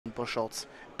Buchholz,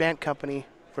 Band Company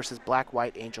versus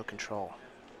Black-White Angel Control.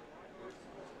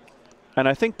 And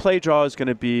I think play draw is going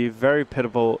to be very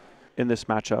pivotal in this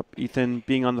matchup. Ethan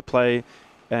being on the play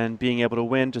and being able to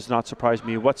win does not surprise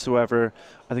me whatsoever.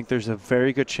 I think there's a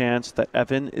very good chance that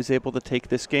Evan is able to take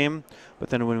this game, but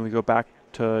then when we go back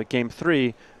to game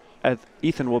 3,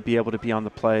 Ethan will be able to be on the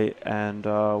play and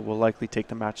will likely take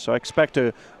the match. So I expect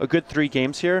a good 3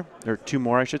 games here, or 2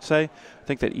 more I should say. I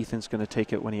think that Ethan's going to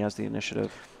take it when he has the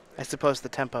initiative. I suppose the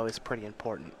tempo is pretty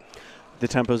important. The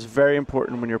tempo is very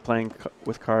important when you're playing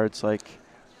with cards like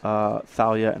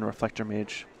Thalia and Reflector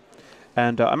Mage.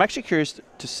 And I'm actually curious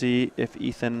to see if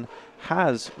Ethan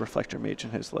has Reflector Mage in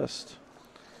his list.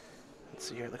 Let's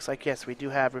see here. It looks like, yes, we do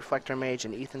have Reflector Mage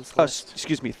in Ethan's list.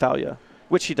 Excuse me, Thalia,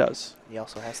 which he does. He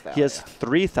also has Thalia. He has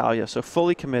 3 Thalia, so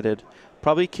fully committed.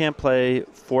 Probably can't play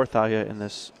 4 Thalia in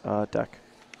this deck.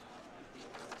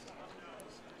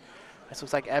 This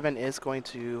looks like Evan is going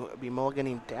to be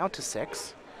mulliganing down to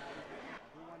 6.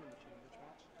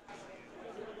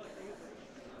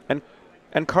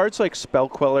 And cards like Spell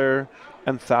Queller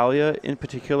and Thalia in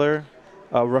particular,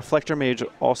 Reflector Mage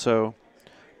also,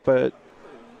 but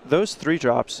those 3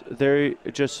 drops, they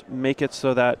just make it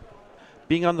so that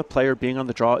being on the play or being on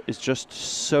the draw is just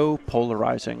so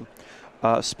polarizing.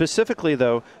 Specifically,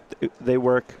 though, they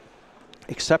work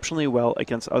exceptionally well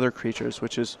against other creatures,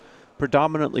 which is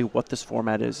predominantly what this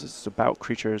format is. It's about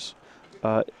creatures.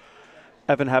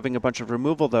 Evan having a bunch of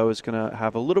removal, though, is going to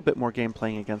have a little bit more game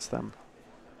playing against them.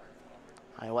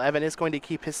 Well, Evan is going to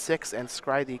keep his 6 and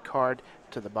scry the card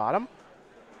to the bottom.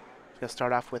 He's going to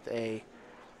start off with a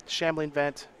Shambling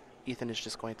Vent. Ethan is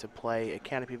just going to play a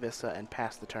Canopy Vista and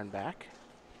pass the turn back.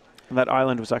 And that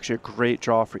island was actually a great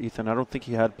draw for Ethan. I don't think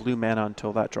he had blue mana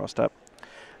until that draw step.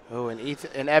 Oh, and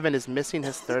Evan is missing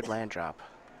his 3rd land drop.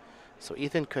 So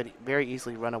Ethan could very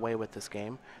easily run away with this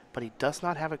game, but he does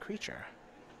not have a creature.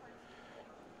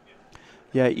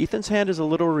 Yeah, Ethan's hand is a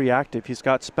little reactive. He's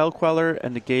got Spell Queller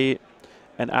and Negate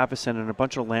and Avacyn and a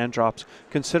bunch of land drops.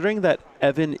 Considering that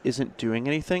Evan isn't doing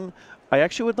anything, I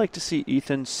actually would like to see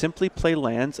Ethan simply play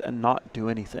lands and not do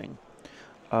anything.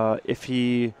 If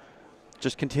he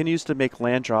just continues to make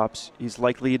land drops, he's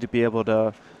likely to be able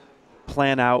to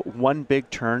plan out one big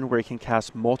turn where he can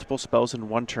cast multiple spells in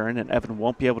one turn, and Evan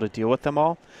won't be able to deal with them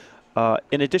all.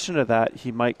 In addition to that,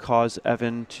 he might cause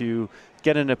Evan to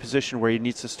get in a position where he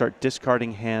needs to start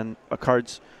discarding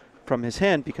cards from his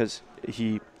hand because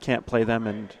he can't play them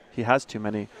and he has too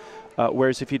many.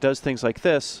 Whereas if he does things like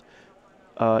this,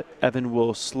 Evan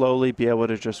will slowly be able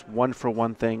to just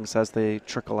 1-for-1 things as they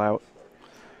trickle out.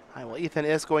 Well, Ethan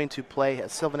is going to play a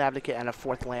Sylvan Advocate and a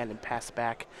 4th land and pass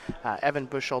back. Evan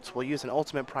Buchholz will use an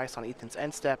ultimate price on Ethan's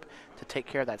end step to take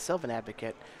care of that Sylvan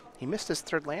Advocate. He missed his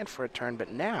 3rd land for a turn,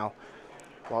 but now,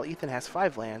 while Ethan has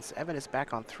 5 lands, Evan is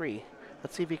back on 3.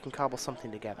 Let's see if he can cobble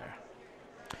something together.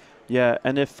 Yeah,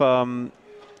 and if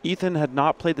Ethan had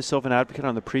not played the Sylvan Advocate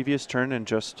on the previous turn and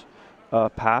just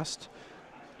passed,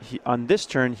 on this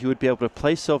turn he would be able to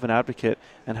play Sylvan Advocate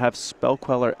and have Spell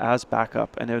Queller as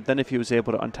backup. And then if he was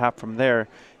able to untap from there,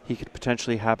 he could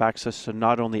potentially have access to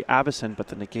not only Avacyn but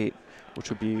the Negate, which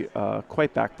would be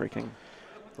quite backbreaking.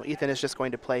 Well, Ethan is just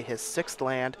going to play his 6th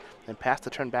land and pass the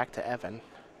turn back to Evan.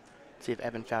 See if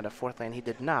Evan found a 4th land. He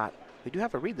did not. We do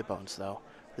have a Read the Bones, though.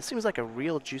 This seems like a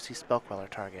real juicy Spell Queller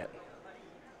target.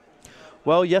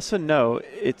 Well, yes and no.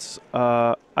 It's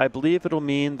I believe it'll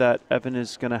mean that Evan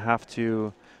is going to have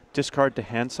to discard to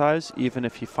hand size, even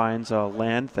if he finds a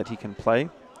land that he can play.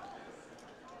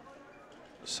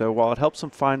 So while it helps him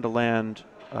find a land,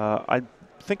 I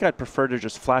think I'd prefer to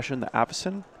just flash in the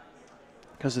Avacyn,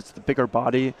 because it's the bigger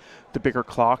body, the bigger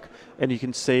clock, and you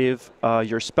can save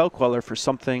your Spell Queller for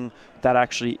something that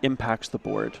actually impacts the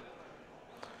board.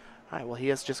 All right, well, he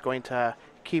is just going to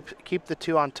keep the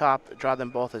 2 on top, draw them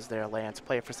both as their lands,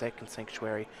 play a Forsaken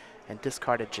Sanctuary, and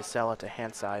discard a Gisela to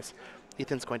hand size.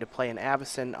 Ethan's going to play an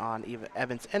Avacyn on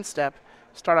Evan's end step,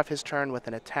 start off his turn with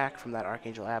an attack from that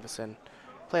Archangel Avacyn,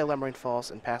 play a Lumbering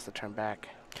Falls, and pass the turn back.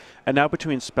 And now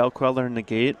between Spell Queller and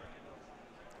Negate,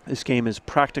 this game is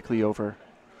practically over.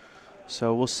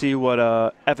 So we'll see what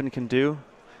Evan can do.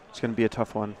 It's going to be a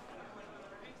tough one.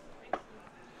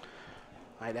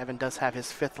 All right, Evan does have his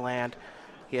 5th land.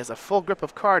 He has a full grip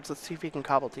of cards. Let's see if he can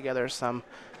cobble together some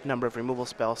number of removal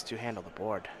spells to handle the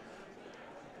board.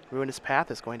 Ruinous Path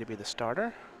is going to be the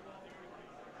starter.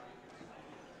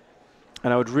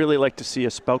 And I would really like to see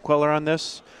a Spell Queller on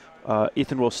this.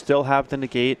 Ethan will still have the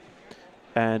Negate,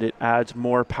 and it adds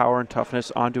more power and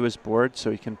toughness onto his board,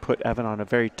 so he can put Evan on a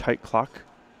very tight clock.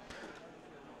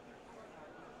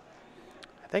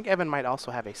 I think Evan might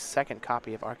also have a 2nd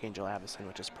copy of Archangel Avacyn,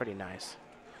 which is pretty nice.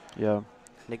 Yeah.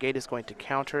 Negate is going to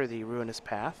counter the Ruinous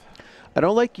Path. I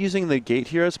don't like using the gate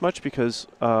here as much because,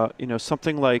 you know,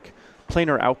 something like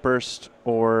Planar Outburst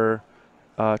or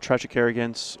Tragic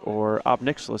Arrogance or Ob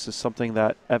Nixilis is something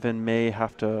that Evan may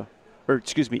have to, or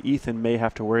excuse me, Ethan may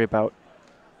have to worry about.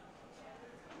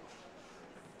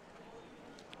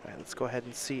 All right, let's go ahead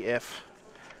and see if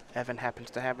Evan happens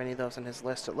to have any of those in his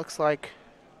list. It looks like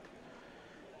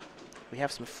we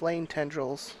have some Flame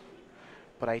Tendrils,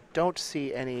 but I don't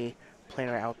see any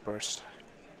Planar Outburst.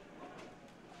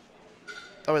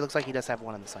 Oh, it looks like he does have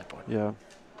one on the sideboard. Yeah.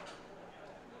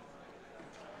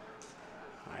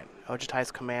 All right,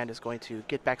 Ojutai's Command is going to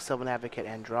get back Sylvan Advocate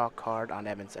and draw a card on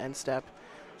Evan's end step.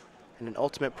 And an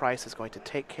Ultimate Price is going to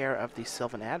take care of the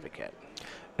Sylvan Advocate.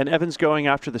 And Evan's going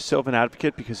after the Sylvan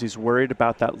Advocate because he's worried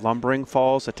about that Lumbering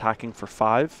Falls attacking for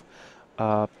 5.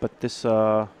 But this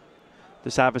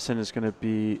Avacyn is going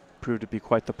to prove to be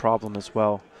quite the problem as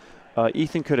well.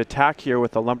 Ethan could attack here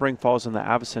with the Lumbering Falls and the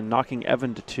Avacyn, knocking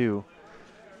Evan to 2.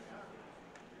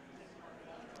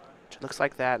 It looks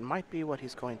like that might be what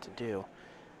he's going to do.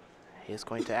 He is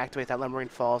going to activate that Lumbering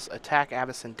Falls, attack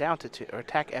Avacyn down to 2, or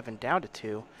attack Evan down to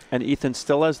 2. And Ethan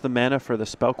still has the mana for the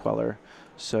Spell Queller.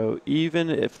 So even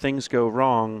if things go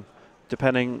wrong,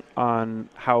 depending on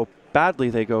how badly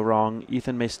they go wrong,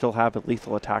 Ethan may still have a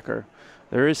lethal attacker.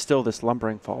 There is still this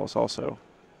Lumbering Falls also.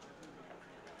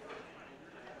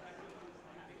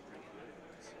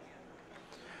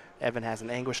 Evan has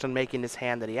an Anguished Unmaking in his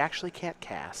hand that he actually can't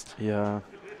cast. Yeah.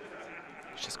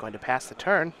 He's just going to pass the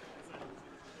turn.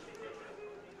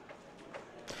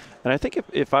 And I think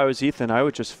if I was Ethan, I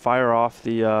would just fire off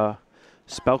the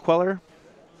Spell Queller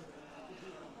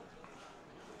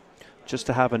just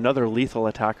to have another lethal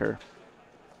attacker.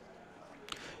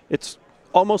 It's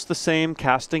almost the same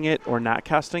casting it or not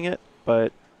casting it,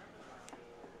 but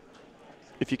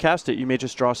if you cast it, you may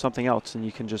just draw something else, and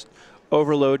you can just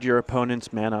overload your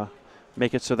opponent's mana,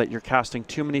 make it so that you're casting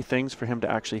too many things for him to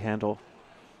actually handle.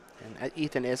 And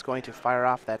Ethan is going to fire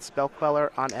off that Spell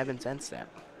Queller on Evan's end step.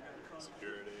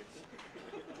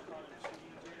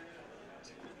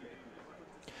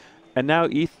 And now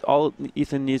all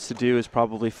Ethan needs to do is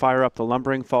probably fire up the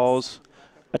Lumbering Falls,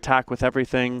 attack with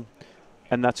everything,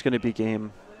 and that's going to be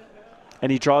game.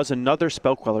 And he draws another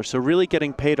Spell Queller, so really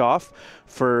getting paid off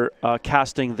for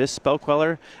casting this Spell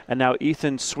Queller. And now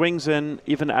Ethan swings in.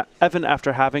 Even Evan,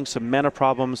 after having some mana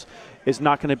problems, is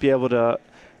not going to be able to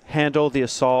handle the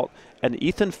assault. And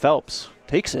Ethan Phelps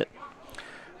takes it.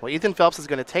 Well, Ethan Phelps is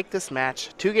going to take this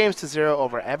match 2-0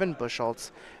 over Evan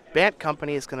Buchholz. Bant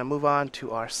Company is going to move on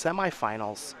to our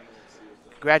semifinals.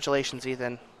 Congratulations,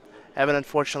 Ethan. Evan,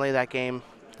 unfortunately, that game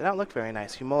did not look very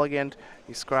nice. You mulliganed,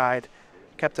 you scryed,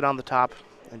 kept it on the top,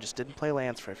 and just didn't play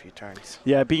lands for a few turns.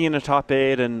 Yeah, being in a top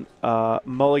 8 and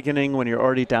mulliganing when you're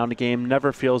already down a game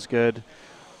never feels good.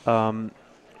 I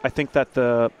think that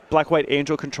the Black-White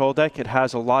Angel control deck, it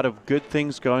has a lot of good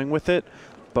things going with it,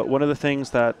 but one of the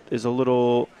things that is a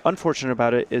little unfortunate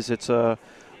about it is it's a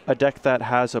deck that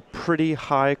has a pretty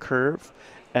high curve,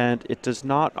 and it does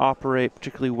not operate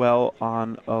particularly well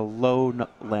on a low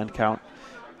land count.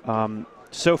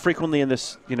 So frequently in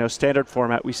this, standard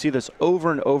format, we see this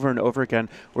over and over and over again,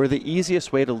 where the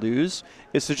easiest way to lose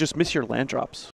is to just miss your land drops.